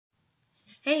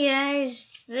Hey guys,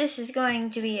 this is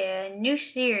going to be a new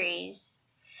series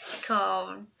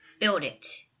called Build It.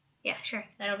 Yeah, sure,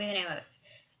 that'll be the name of it.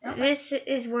 Okay. This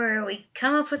is where we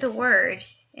come up with a word,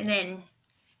 and then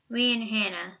me and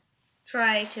Hannah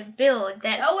try to build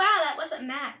that. Oh wow, that wasn't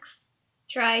Max.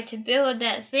 Try to build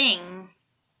that thing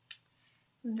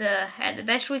at the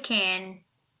best we can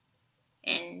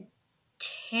in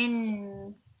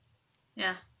 15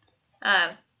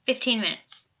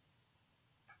 minutes.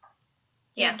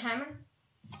 You have a timer?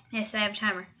 Yes, I have a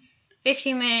timer.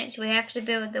 15 minutes, we have to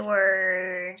build the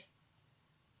word.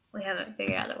 We haven't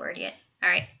figured out the word yet.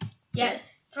 Alright. Yeah.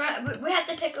 We have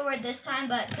to pick a word this time,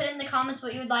 but put in the comments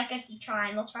what you would like us to try,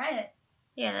 and we'll try it.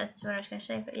 Yeah, that's what I was going to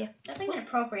say, but yeah. Nothing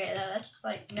inappropriate, though. That's just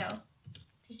like, no.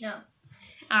 Just no.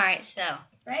 Alright, so.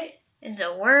 Right?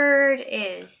 The word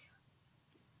is.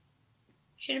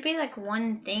 Should it be like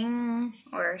one thing,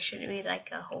 or should it be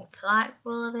like a whole plot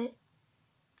full of it?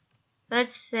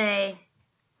 Let's say.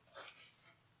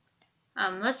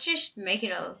 Let's just make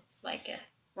it a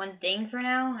one thing for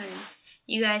now, and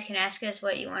you guys can ask us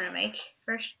what you want to make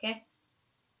first, okay?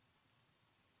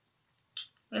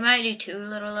 We might do 2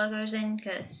 little logos in,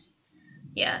 because,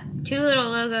 yeah, 2 little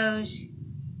logos.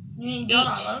 You mean build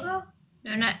our logo?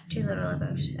 No, not 2 little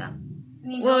logos.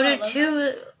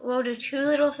 We'll do 2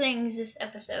 little things this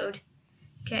episode.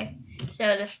 Okay.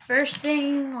 So the first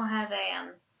thing we'll have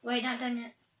a Wait, not done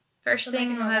yet. First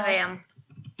thing we'll have a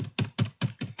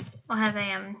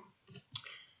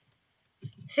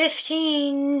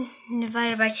 15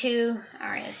 divided by 2.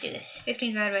 Alright, let's do this.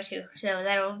 15 divided by 2. So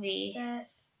that'll be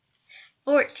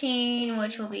 14,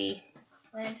 which will be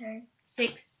lantern.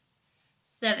 6,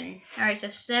 7. Alright, so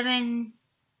 7.5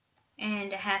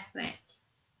 minutes.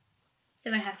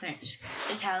 7.5 minutes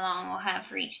is how long we'll have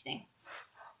for each thing.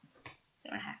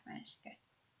 7.5 minutes, okay.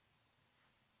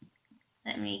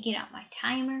 Let me get out my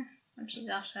timer, which is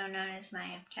also known as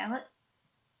my tablet.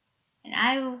 And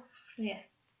I will, yeah.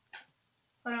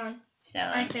 Hold on. So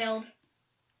I failed.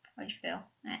 What'd you fail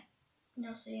at?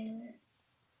 No, see in a minute.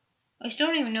 We still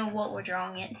don't even know what we're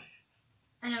drawing yet.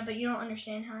 I know, but you don't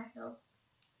understand how I failed.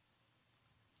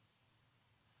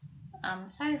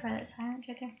 Sorry for that silence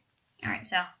right there. Alright,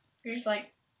 so. You're just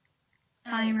like,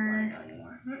 timer. I don't know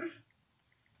anymore.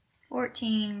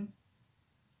 14.5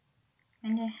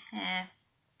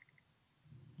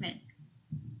 minutes.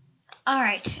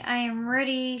 Alright, I am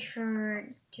ready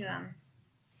to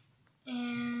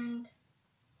and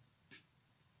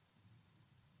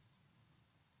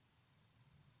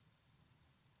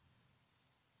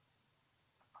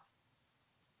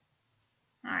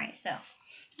alright, so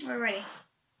we're ready.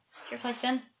 Is your place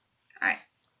done? Alright.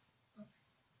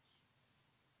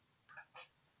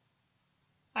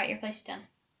 Alright, your place is done.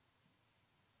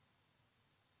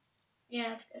 Yeah,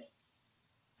 that's good.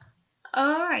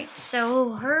 Alright,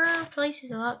 so her place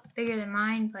is a lot bigger than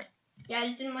mine, but yeah, I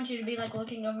just didn't want you to be like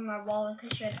looking over my wall in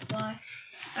case you had to fly.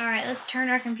 Alright, let's turn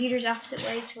our computers opposite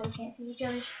ways so we can't see each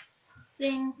other's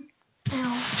thing.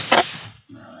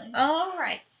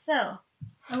 Alright, so.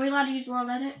 Are we allowed to use World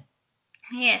Edit?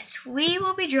 Yes, we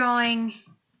will be drawing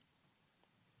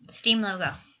the Steam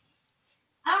logo.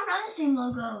 I don't know the Steam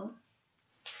logo.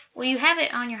 Well, you have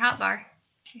it on your hotbar.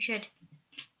 You should.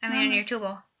 On your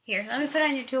toolbar. Here, let me put it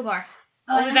on your toolbar.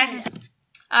 We'll be back in a second.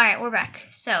 Alright, we're back.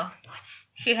 So,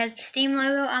 she has the Steam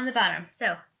logo on the bottom.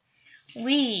 So,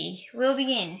 we will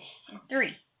begin in 3.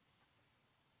 I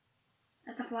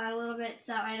have to fly a little bit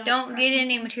so I don't get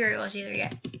any materials either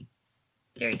yet.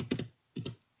 3,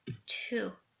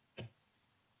 2.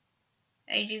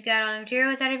 You got all the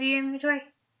materials out of your inventory?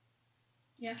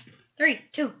 Yeah. 3,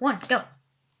 2, 1, go.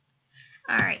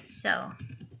 Alright, so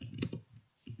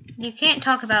you can't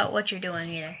talk about what you're doing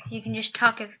either. You can just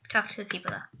talk to the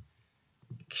people though.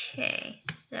 Okay,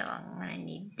 so I'm gonna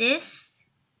need this.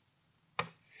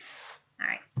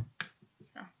 Alright.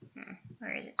 So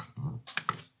where is it?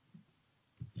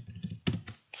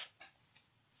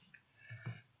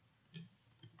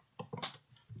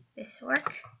 This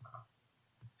work.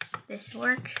 This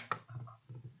work.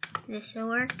 This will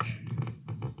work.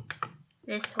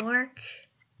 This will work.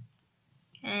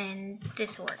 And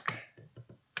this will work.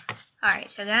 Alright,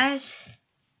 so guys.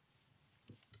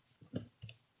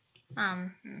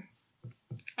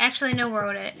 Actually, no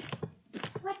World Edit.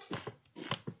 What?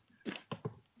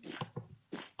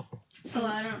 Oh,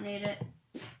 I don't need it.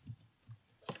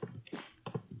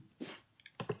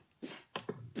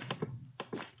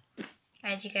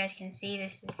 As you guys can see,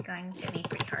 this is going to be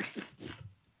pretty hard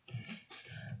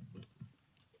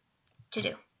to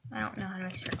do. I don't know how to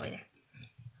make a circle either.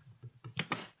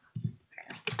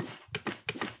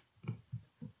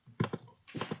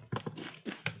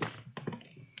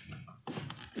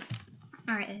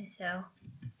 Alright, so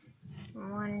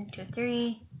 1, 2,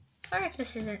 3. Sorry if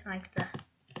this isn't like the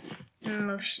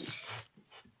most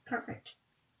perfect.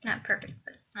 Not perfect,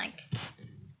 but like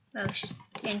most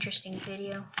interesting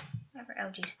video ever. Oh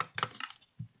jeez.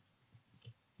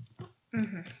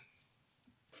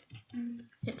 Is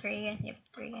it 3 again? Yep,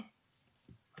 3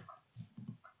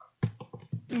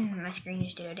 again. My screen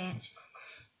just did a dance.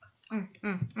 1,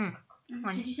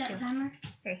 Did you set 2, the timer?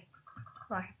 3,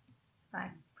 4, 5,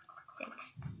 6.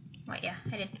 Wait, yeah,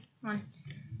 I did. 1.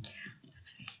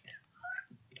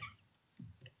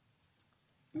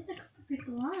 This is a couple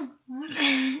people long.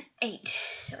 8.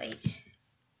 So 8.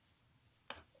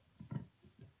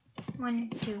 1,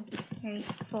 2, 3,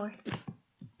 4,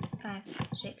 5,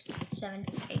 6, 7,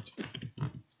 8. This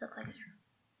looks like a circle.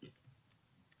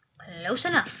 Close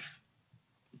enough.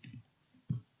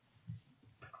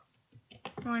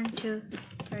 1, 2,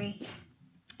 3.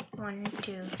 1,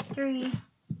 2, 3.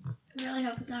 I really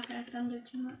hope it's not gonna thunder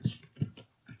too much.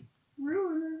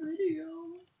 Ruin the video.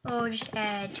 Oh, just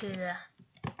add to the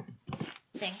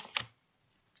thing.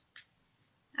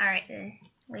 Alright then.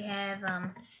 We have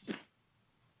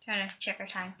trying to check our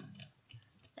time.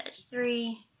 That's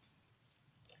 3.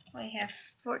 We have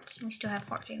 14. We still have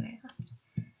 14 minutes left.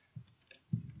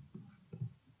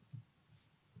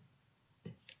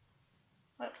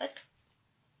 What click?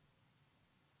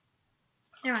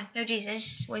 Never mind. No, geez, I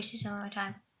just wasted some of my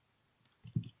time.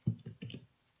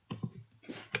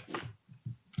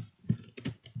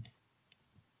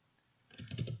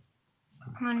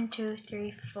 One, 2,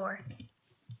 3, 4.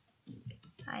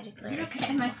 I declare. Is it okay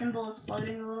if my symbol is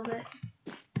floating a little bit?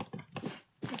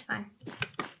 It's fine.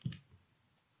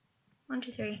 1,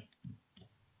 2, 3.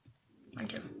 1,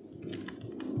 2.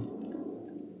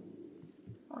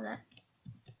 Hold that.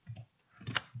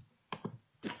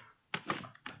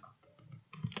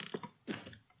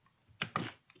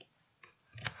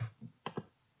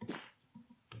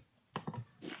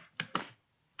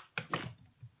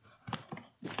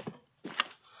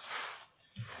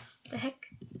 The heck?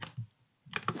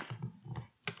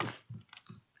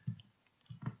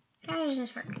 How does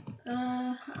this work?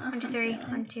 1, 2, 3.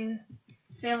 1, 2.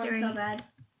 Failing 3. so bad.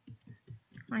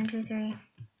 1, 2, 3. Can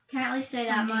I at least say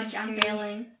that 1, 2, much? I'm 3.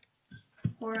 failing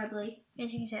horribly.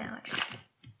 Yes, you can say that much.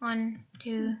 1,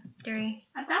 2, 3.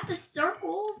 I've got the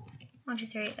circle. 1, 2,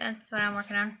 3. That's what I'm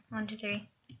working on. 1, 2, 3.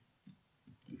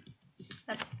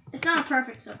 It's not a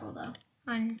perfect circle though.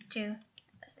 1, 2.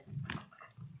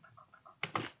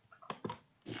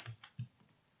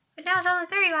 But now it's only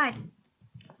 3 wide.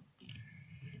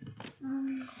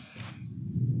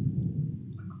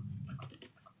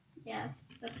 Yeah,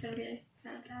 that's gonna be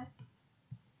kind of bad.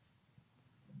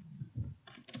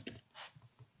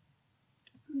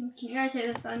 Can you guys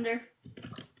hear the thunder?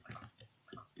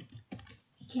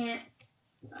 You can't.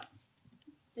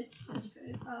 It's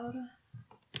very loud.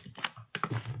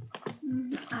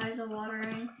 Eyes are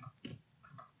watering.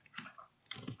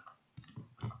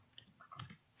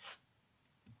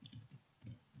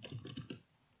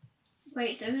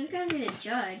 Wait, so who's gonna be the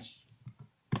judge?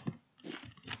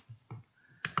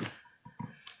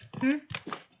 Who's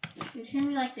gonna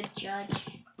be like the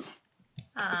judge?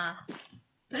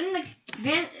 But in the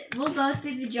we'll both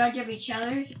be the judge of each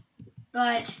other's,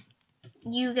 but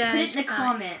you put it guys. in the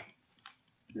comments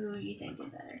who you think is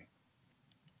better.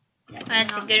 Yeah,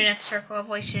 That's a good enough circle. I've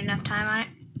wasted enough time on it.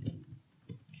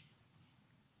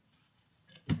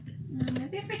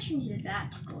 Maybe if I change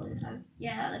that to gold,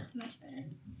 yeah, that looks much better.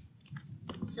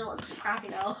 Still looks crappy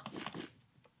though.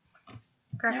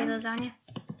 Crappy lasagna.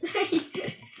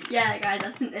 Yeah, guys,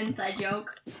 that's an inside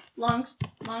joke. Long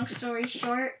story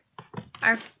short,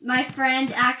 my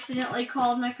friend accidentally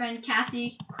called my friend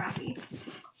Cassie crappy.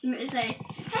 She meant to say,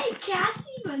 "Hey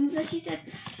Cassie," but instead she said,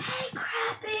 "Hey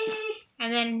Crappy."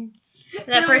 And then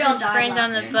that person's friends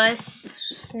on the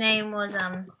bus's name was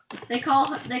They call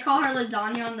her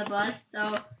lasagna on the bus,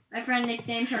 so my friend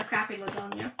nicknamed her Crappy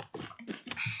Lasagna.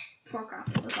 Poor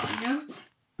Crappy Lasagna.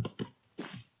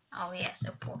 Oh yeah,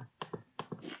 so poor.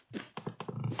 I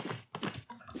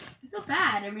feel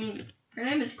bad. I mean, her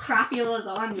name is Crappy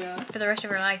Lasagna. For the rest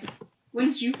of her life.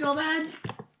 Wouldn't you feel bad?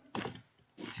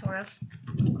 Sort of.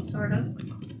 Sort of.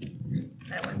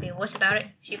 But I wouldn't be a wuss about it.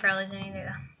 She probably isn't either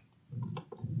though.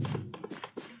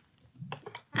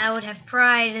 I would have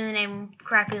pride in the name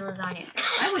Crappy Lasagna.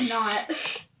 I would not.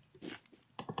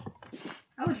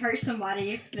 I would hurt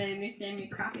somebody if they nicknamed me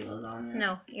Crappy Lasagna.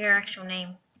 No, your actual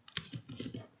name.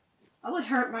 I would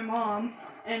hurt my mom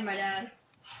and my dad.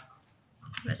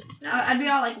 But it's not. I'd be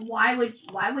all like, why would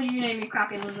you name me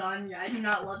Crappy Lasagna? I do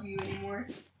not love you anymore.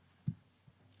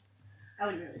 I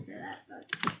wouldn't really say that, but.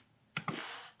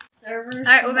 So server.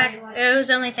 Alright, we're back. It was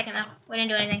only a second though. We didn't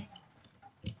do anything.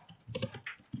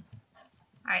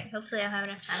 Alright, hopefully I'll have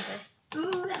enough time for this.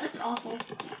 Ooh, that looks awful.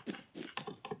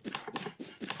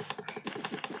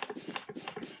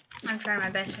 I'm trying my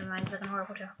best and mine's looking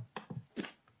horrible too.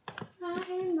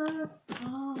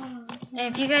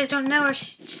 And if you guys don't know, our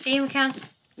Steam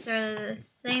accounts are the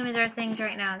same as our things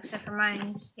right now, except for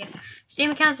mine. Yeah,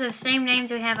 Steam accounts are the same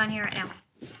names we have on here right now.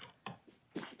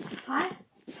 Pi?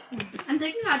 I'm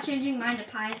thinking about changing mine to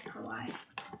Pi's Kawaii.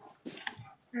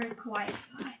 Or Kawaii is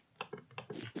Pi.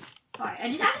 Sorry, I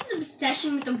just have an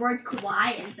obsession with the word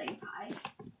Kawaii and saying Pi.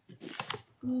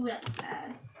 Ooh, that's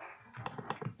bad.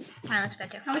 Mine looks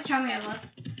bad too. How much time we have left?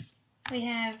 We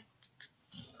have.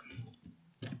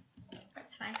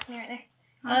 That's fine. You're right there.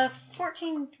 Huh?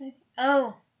 14.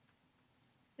 Oh,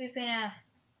 we've been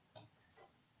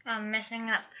messing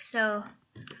up. So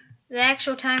the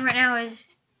actual time right now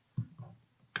is.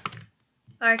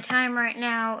 Our time right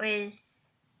now is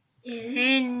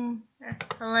 10,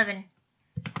 11.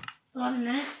 11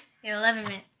 minutes? Yeah, 11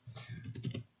 minutes.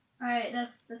 Alright,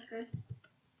 that's good.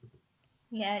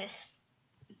 Yeah, it is.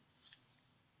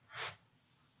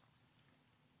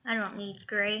 I don't need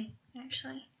gray,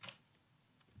 actually.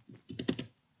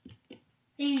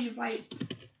 I use white.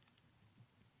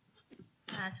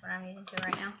 That's what I'm using too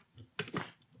right now.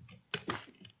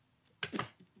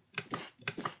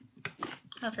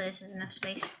 Hopefully this is enough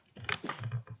space.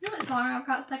 You know what song I've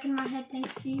got stuck in my head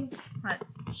thanks to you? What?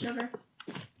 Sugar.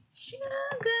 Sugar,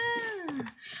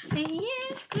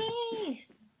 yes please.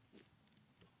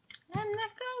 I'm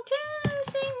not going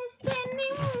to sing this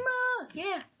anymore.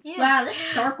 Yeah, yeah. Wow, this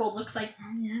circle looks like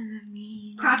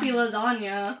crappy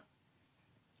lasagna.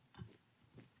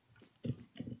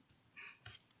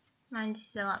 Mine's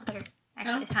a lot better.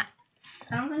 Actually, it's not.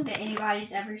 I don't think that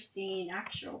anybody's ever seen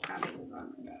actual crappy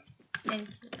lasagna. Did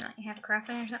you have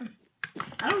crackling or something?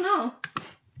 I don't know.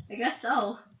 I guess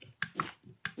so.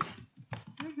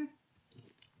 Mm-hmm.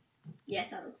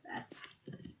 Yes, that looks bad.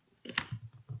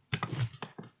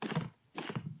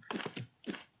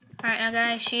 Alright, now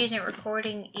guys, she isn't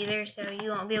recording either, so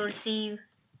you won't be able to see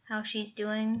how she's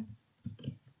doing.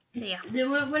 So yeah.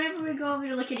 Then whenever we go over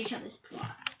to look at each other's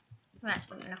plots. That's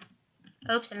what you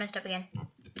know. Oops, I messed up again.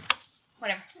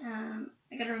 Whatever.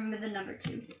 I gotta remember the number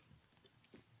 2.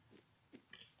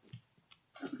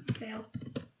 Oh, fail.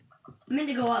 I meant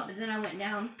to go up, but then I went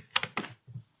down.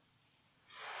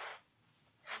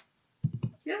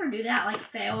 You ever do that, like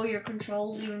fail your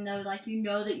controls, even though like you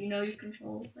know your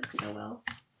controls like so well,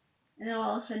 and then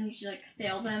all of a sudden you just like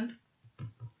fail them?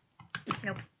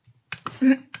 Nope.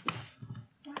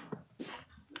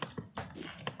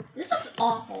 This looks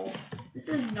awful. This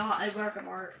is not a work of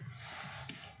art.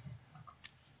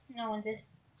 No one's this.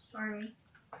 Sorry.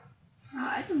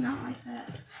 I do not like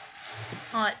that.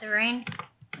 What, the rain?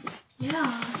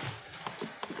 Yeah.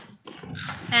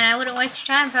 And I wouldn't waste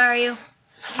your time if I were you.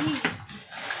 Jeez.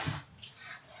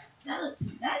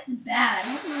 That's bad.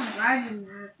 I don't know how drives in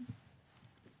that.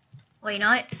 Well, you know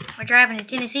what? We're driving to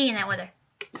Tennessee in that weather.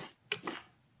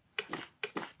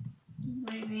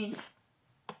 What do you mean?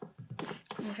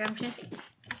 We're driving to Tennessee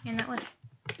in that weather.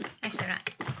 Actually, not.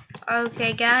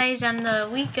 Okay, guys, on the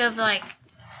week of like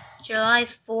July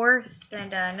 4th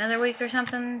and another week or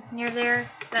something near there,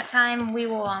 that time we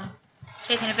will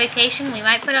taking a vacation. We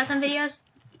might put out some videos.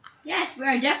 Yes, we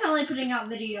are definitely putting out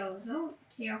videos. I don't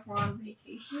care if we're on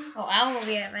vacation. Oh, I will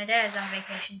be at my dad's on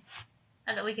vacation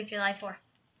on the week of July 4th.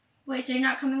 Wait, so you're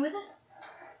not coming with us?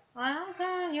 Well, I'll go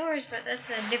on yours, but that's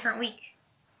a different week.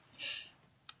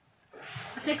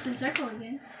 I'll fix the circle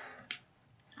again.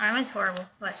 I was horrible,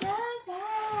 but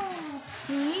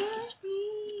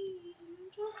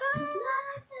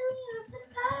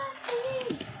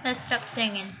let's stop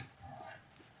singing.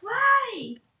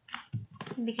 Why?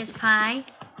 Because pie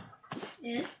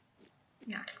Is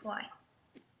not kawaii.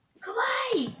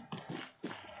 kawaii.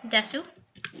 Desu?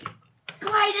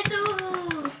 Kawaii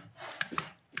desu.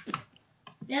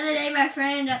 The other day, my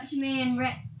friend up to me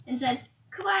and said,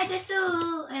 "Kawaii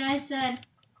desu," and I said,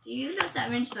 "Do you know what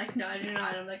that means?" She's like, "No, I do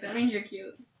not." I'm like, "That means you're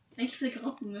cute." Thank you for the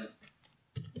compliment,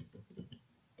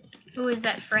 Who is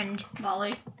that friend?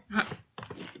 Molly. Huh.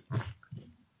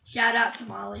 Shout out to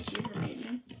Molly. She's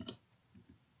amazing.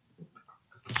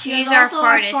 She's is our also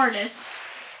artist,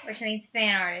 which means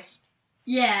fan artist.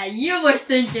 Yeah, you were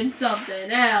thinking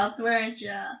something else, weren't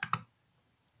ya?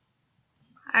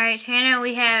 Alright, Hannah,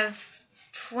 we have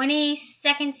 20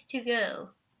 seconds to go.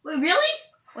 Wait, really?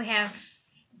 We have...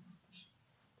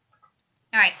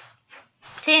 Alright.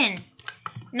 10,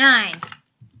 9,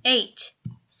 8,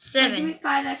 Give me 7,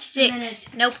 5 extra 6,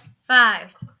 minutes. nope, 5,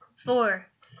 4,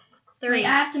 3, Wait, I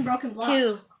have some broken blocks.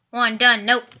 2, 1, done.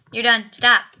 Nope, you're done.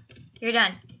 Stop. You're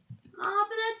done. Oh,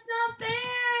 but that's not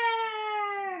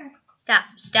fair.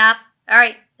 Stop.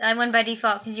 Alright, I won by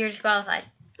default because you're disqualified.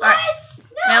 What? Right.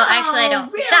 No, actually I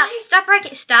don't. Really? Stop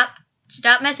breaking. Stop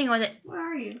messing with it. Where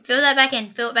are you? Fill that back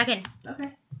in. Fill it back in.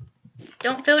 Okay.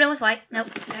 Don't fill it in with white. Nope.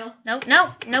 Fail. Nope.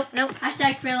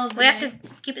 Hashtag fail of the We have day. to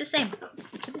keep it the same.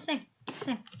 Keep it the same.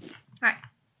 Alright.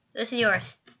 This is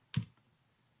yours.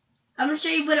 I'm gonna show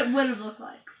you what it would have looked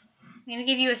like. I'm gonna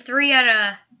give you a 3 out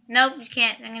of. Nope, you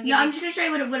can't. I'm just gonna show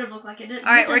you what it would have looked like.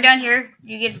 Alright, we're done here.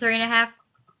 You get a 3.5.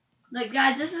 Look,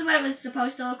 guys, this is what it was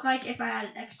supposed to look like if I had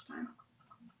extra time.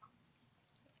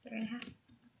 3.5.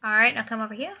 Alright, now come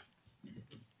over here.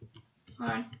 Hold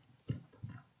on.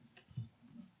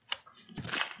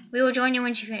 We will join you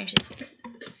when she finishes.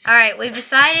 Alright, we've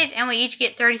decided, and we each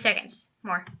get 30 seconds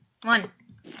more. 1,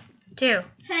 2,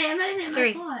 Hey, I'm not even in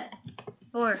 3, my plot.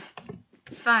 4,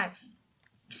 5,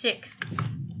 6,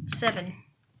 7,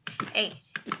 8,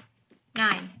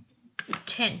 9,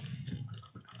 10,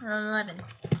 11,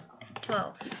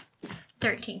 12,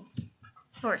 13,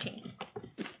 14,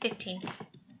 15,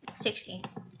 16,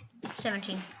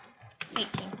 17, 18,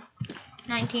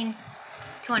 19,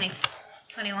 20,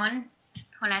 21,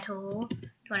 22,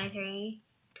 23,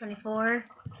 24,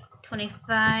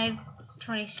 25,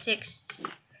 26,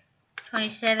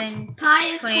 27, Pi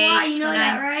is 28, Kawhi, you know 29,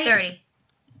 that, right? 30.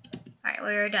 Alright,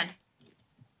 we're done.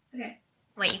 Okay.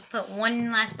 Wait, you put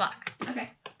one last block. Okay.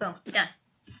 Boom, done.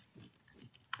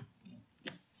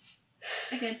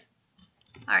 Okay.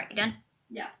 Alright, you done?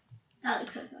 Yeah. That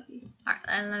looks so sucky.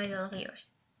 Alright, let me go look at yours.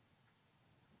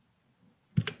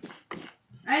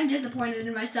 I'm disappointed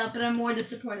in myself, but I'm more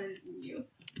disappointed in you.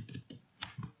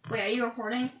 Wait, are you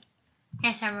recording?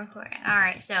 Yes, I'm recording.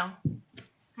 Alright, so I'm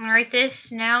gonna rate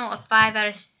this now a 5 out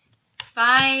of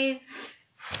 5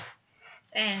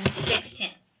 and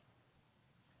 6/10.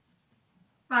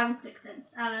 5 and 6 cents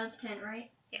out of 10, right?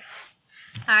 Yeah.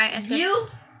 Alright, that's good. You?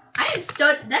 I didn't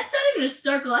start. That's not even a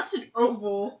circle. That's an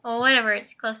oval. Well, whatever,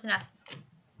 it's close enough.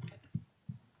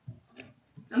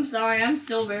 I'm sorry. I'm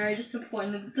still very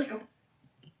disappointed. It's like a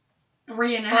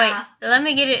 3.5. Wait, let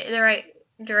me get it the right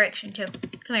direction too.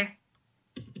 Come here.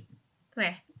 Come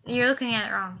here. You're looking at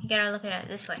it wrong. You gotta look at it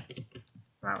this way.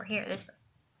 We're over here, this way.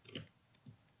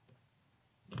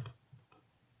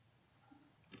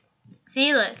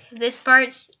 See, look. This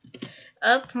part's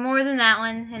up more than that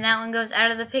one, and that one goes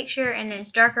out of the picture, and then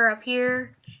it's darker up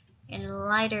here, and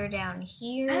lighter down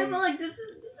here. I know, but like this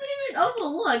isn't even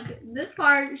oval. Look, this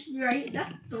part is right.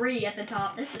 That's 3 at the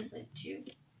top. This is like 2.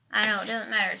 I know, it doesn't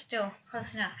matter. It's still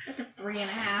close enough. That's a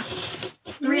 3.5.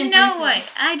 3 and No 3 way.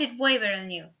 I did way better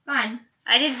than you. Fine.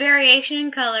 I did variation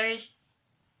in colors,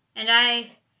 and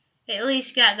I at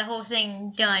least got the whole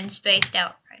thing done, spaced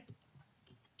out right.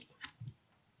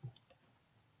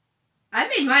 I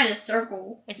made mine a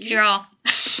circle. It's draw.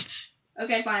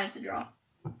 Okay, fine. It's a draw.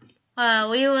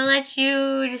 We will let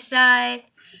you decide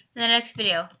in the next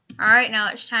video. Alright, now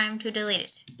it's time to delete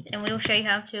it. And we will show you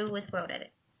how to with World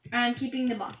Edit. I'm keeping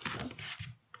the box though.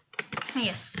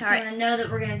 Yes, alright. And I know that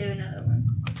we're gonna do another one.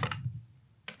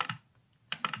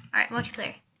 Alright,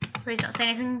 multiplayer. Please don't say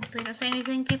anything. Please don't say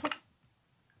anything, people.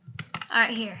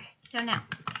 Alright, here. So now,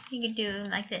 you can do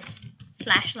like this.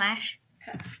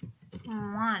 /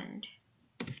 wand.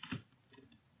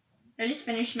 I just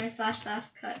finished my /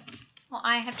 cut. Well,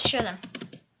 I have to show them.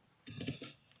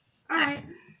 Alright.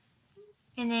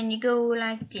 And then you go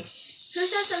like this. Who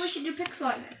says that we should do pixel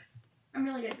art next? I'm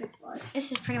really good at pixel art.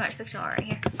 This is pretty much pixel art right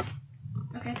here.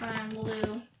 Okay, fine. We'll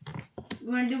do.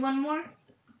 You want to do one more?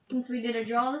 Since we did a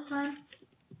draw this time?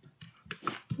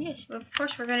 Yes, of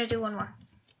course we're going to do one more.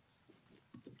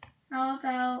 How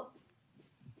about.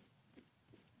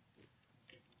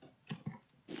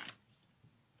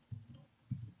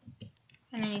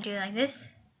 And then you do like this.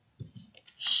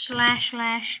 /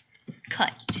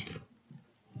 cut.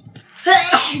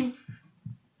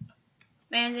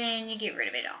 And then you get rid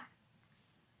of it all.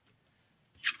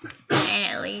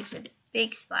 And it leaves a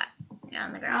big spot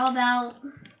on the ground. How about.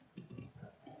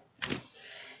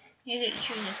 You get to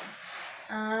choose this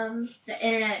one. The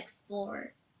Internet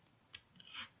Explorer.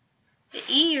 The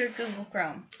E or Google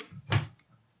Chrome?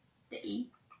 The E.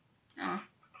 Oh.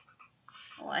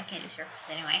 Well, I can't do circles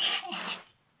anyway.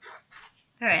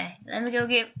 Alright, let me go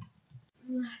get...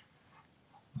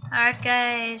 Alright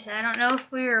guys, I don't know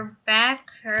if we were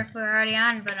back or if we were already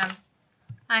on, but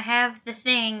I have the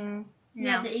thing. You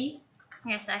No. have the E?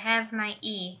 Yes, I have my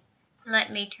E.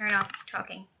 Let me turn off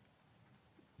talking.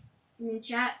 In the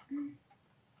chat?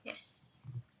 Yes.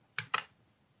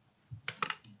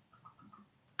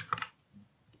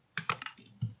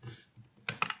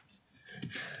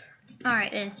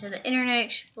 Alright then, so the Internet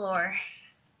Explorer.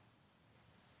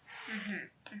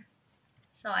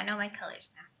 So I know my colors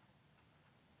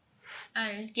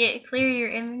now. Clear your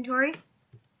inventory.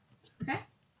 Okay.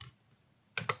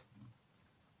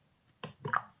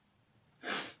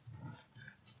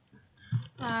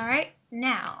 Alright,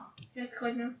 now Just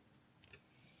click now.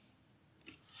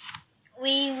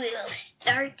 we will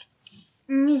start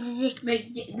music.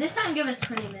 Wait, this time give us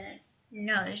 20 minutes.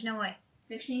 No, there's no way.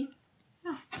 15?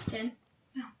 No. 10?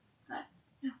 No. 5?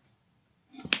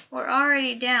 We're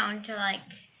already down to like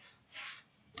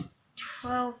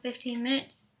 12, 15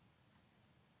 minutes.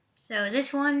 So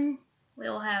this one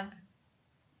we'll have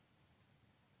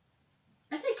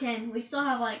I say 10. We still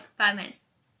have like 5 minutes.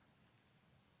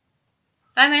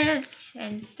 5 minutes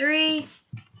and 3,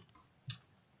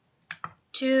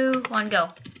 2, 1, go.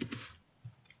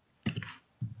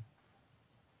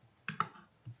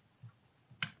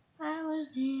 I was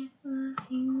there for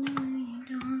you in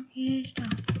your darkest hour.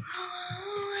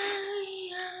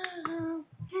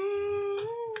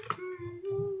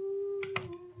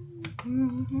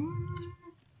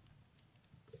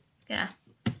 Gonna.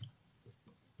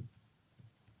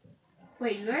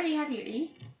 Wait, you already have your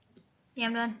E? Yeah,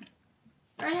 I'm done.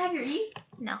 You already have your E?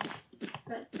 No.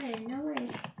 But say, no way.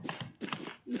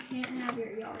 You can't have your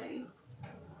E already.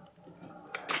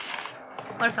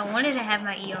 What if I wanted to have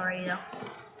my E already though?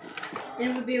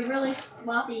 It would be a really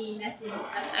sloppy, messy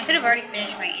discussion. I could have already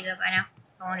finished my E though by now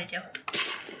if I wanted to.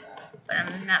 But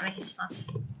I'm not making it sloppy.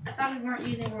 I thought we weren't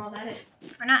using World Edit.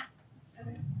 We're not.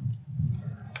 Okay.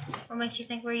 What makes you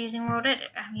think we're using World Edit?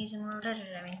 I'm using World Edit,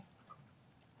 I mean.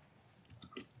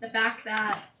 The fact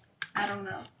that, I don't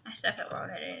know. I suck at World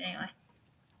Edit anyway.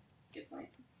 Good point.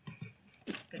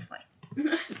 Good point.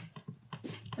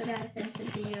 Was that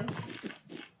offensive to you?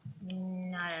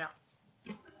 Not at all.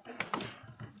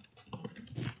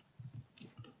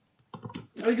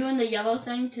 Are we doing the yellow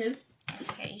thing too?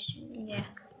 Okay, yeah.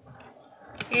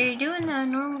 You're doing the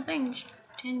normal thing. Just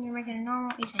pretend you're making a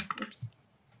normal E thing. Oops.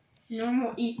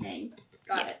 Normal E thing.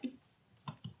 Got Yep. it.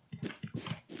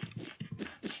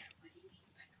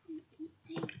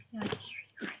 You know, I can hear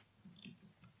you, right?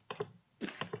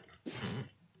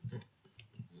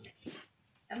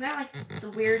 I've got like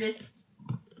the weirdest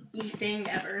E thing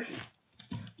ever.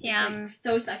 Yeah, Like,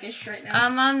 so suckish right now.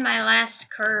 I'm on my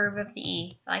last curve of the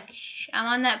E. Like, I'm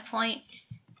on that point.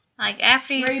 Like,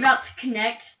 after you... Were you about to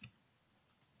connect?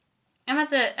 I'm on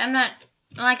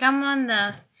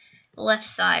the left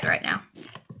side right now.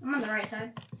 I'm on the right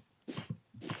side.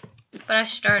 But I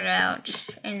started out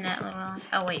in that little...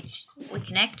 Oh, wait. We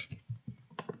connect?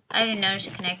 I didn't notice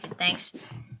it connected. Thanks.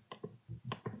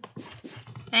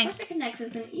 Thanks. Of course it connects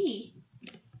with an E.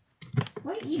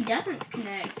 What E doesn't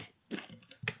connect?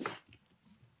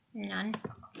 None.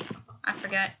 I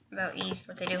forgot about E's,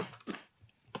 what they do.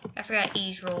 I forgot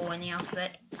E's roll in the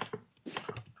alphabet.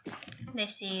 They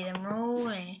see them roll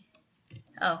and...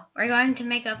 Oh, we're going to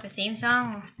make up a theme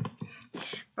song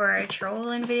for our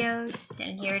trolling videos,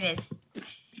 and here it is.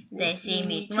 They see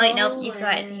me... Wait, nope, you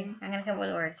got it. I'm gonna come up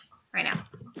with words right now.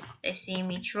 They see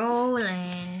me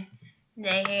trolling.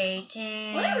 They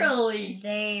hating. Literally.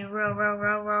 They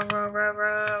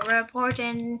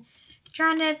reporting.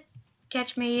 Trying to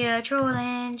catch me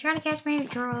trolling. Trying to catch me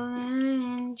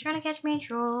trolling. Trying to catch me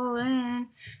trolling.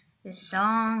 This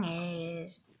song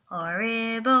is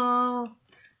horrible.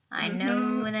 I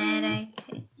know that I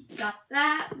got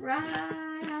that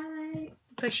right.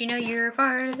 But you know you're a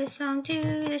part of this song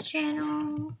too, this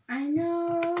channel. I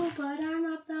know, but I'm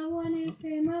not the one who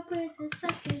came up with the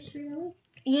suckers, really.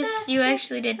 Yes, you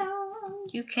actually did. Song.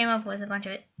 You came up with a bunch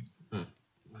of it.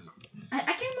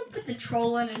 I came up with the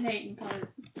trolling and hating part.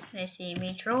 They see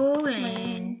me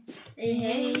trolling. They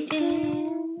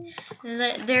hating.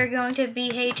 They're going to be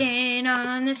hating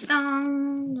on this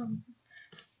song.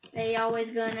 They always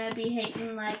gonna be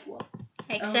hating like what?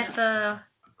 Except for...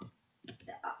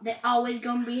 They always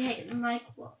gonna be hating like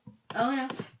what? Oh no.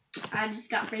 I just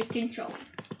got freaking trolled.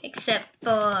 Except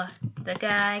for the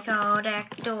guy called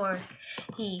Actor.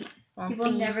 He won't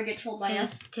People be never get trolled by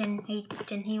us. hating.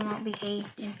 He won't be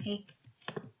hating.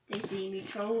 They see me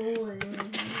trolling.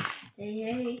 They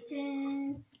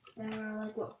hating. And I'm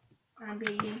like, what? I'm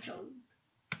being trolled.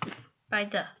 By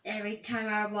the... Every time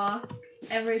I walk,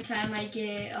 every time I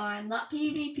get on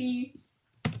PvP.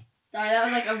 Sorry, that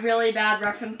was like a really bad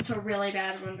reference to a really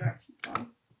bad One Direction song.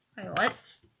 Wait, what?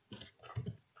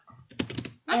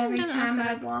 Every time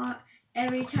I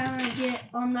get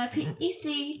on my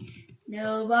PC,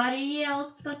 nobody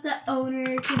else but the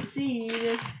owner can see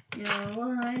this. No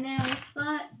one else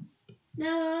but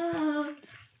no.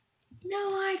 No,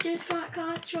 I just got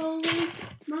caught trolling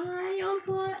my own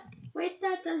foot. Wait,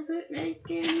 that doesn't make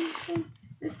any sense.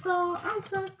 This song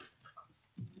sucks.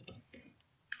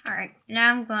 Alright,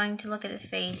 now I'm going to look at the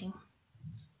phasing.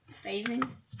 Phasing?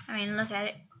 I mean, look at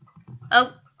it.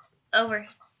 Oh, over.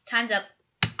 Time's up.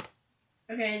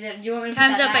 Okay, then do you want me to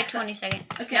Time's put that up by back 20 seconds.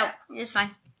 Okay. Nope, it's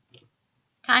fine.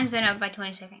 Time's been up by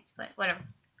 20 seconds, but whatever.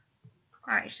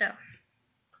 Alright, so.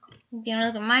 You want to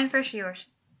look at mine first or yours?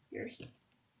 Yours.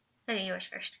 Look at yours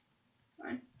first.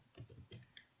 Fine.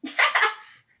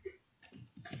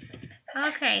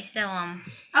 Okay, so,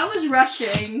 I was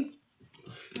rushing.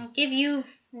 I'll give you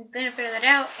the benefit of the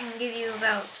doubt and give you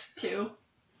about 2.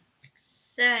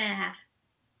 7.5.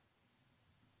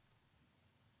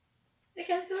 I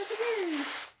can't do it again.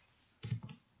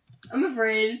 I'm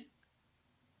afraid.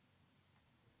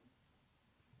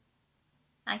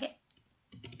 Like it?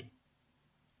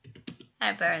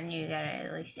 I better than you, gotta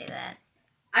at least say that.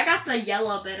 I got the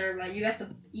yellow better, but you got the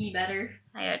E better.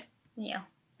 I got, you know.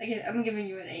 I'm giving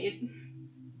you an 8.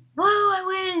 Whoa, I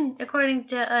win! According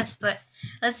to us, but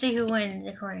let's see who wins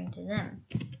according to them.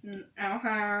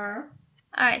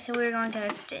 Alright, so we're going to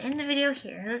have to end the video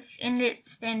here. Let's end it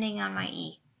standing on my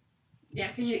E. Yeah,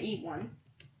 because you eat one.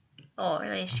 Or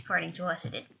at least according to us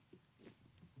it did.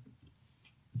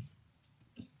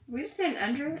 We just stand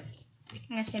under it? I'm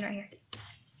gonna stand right here.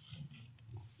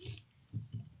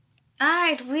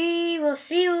 Alright, we will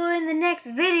see you in the next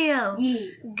video. Yeah.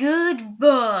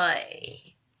 Goodbye.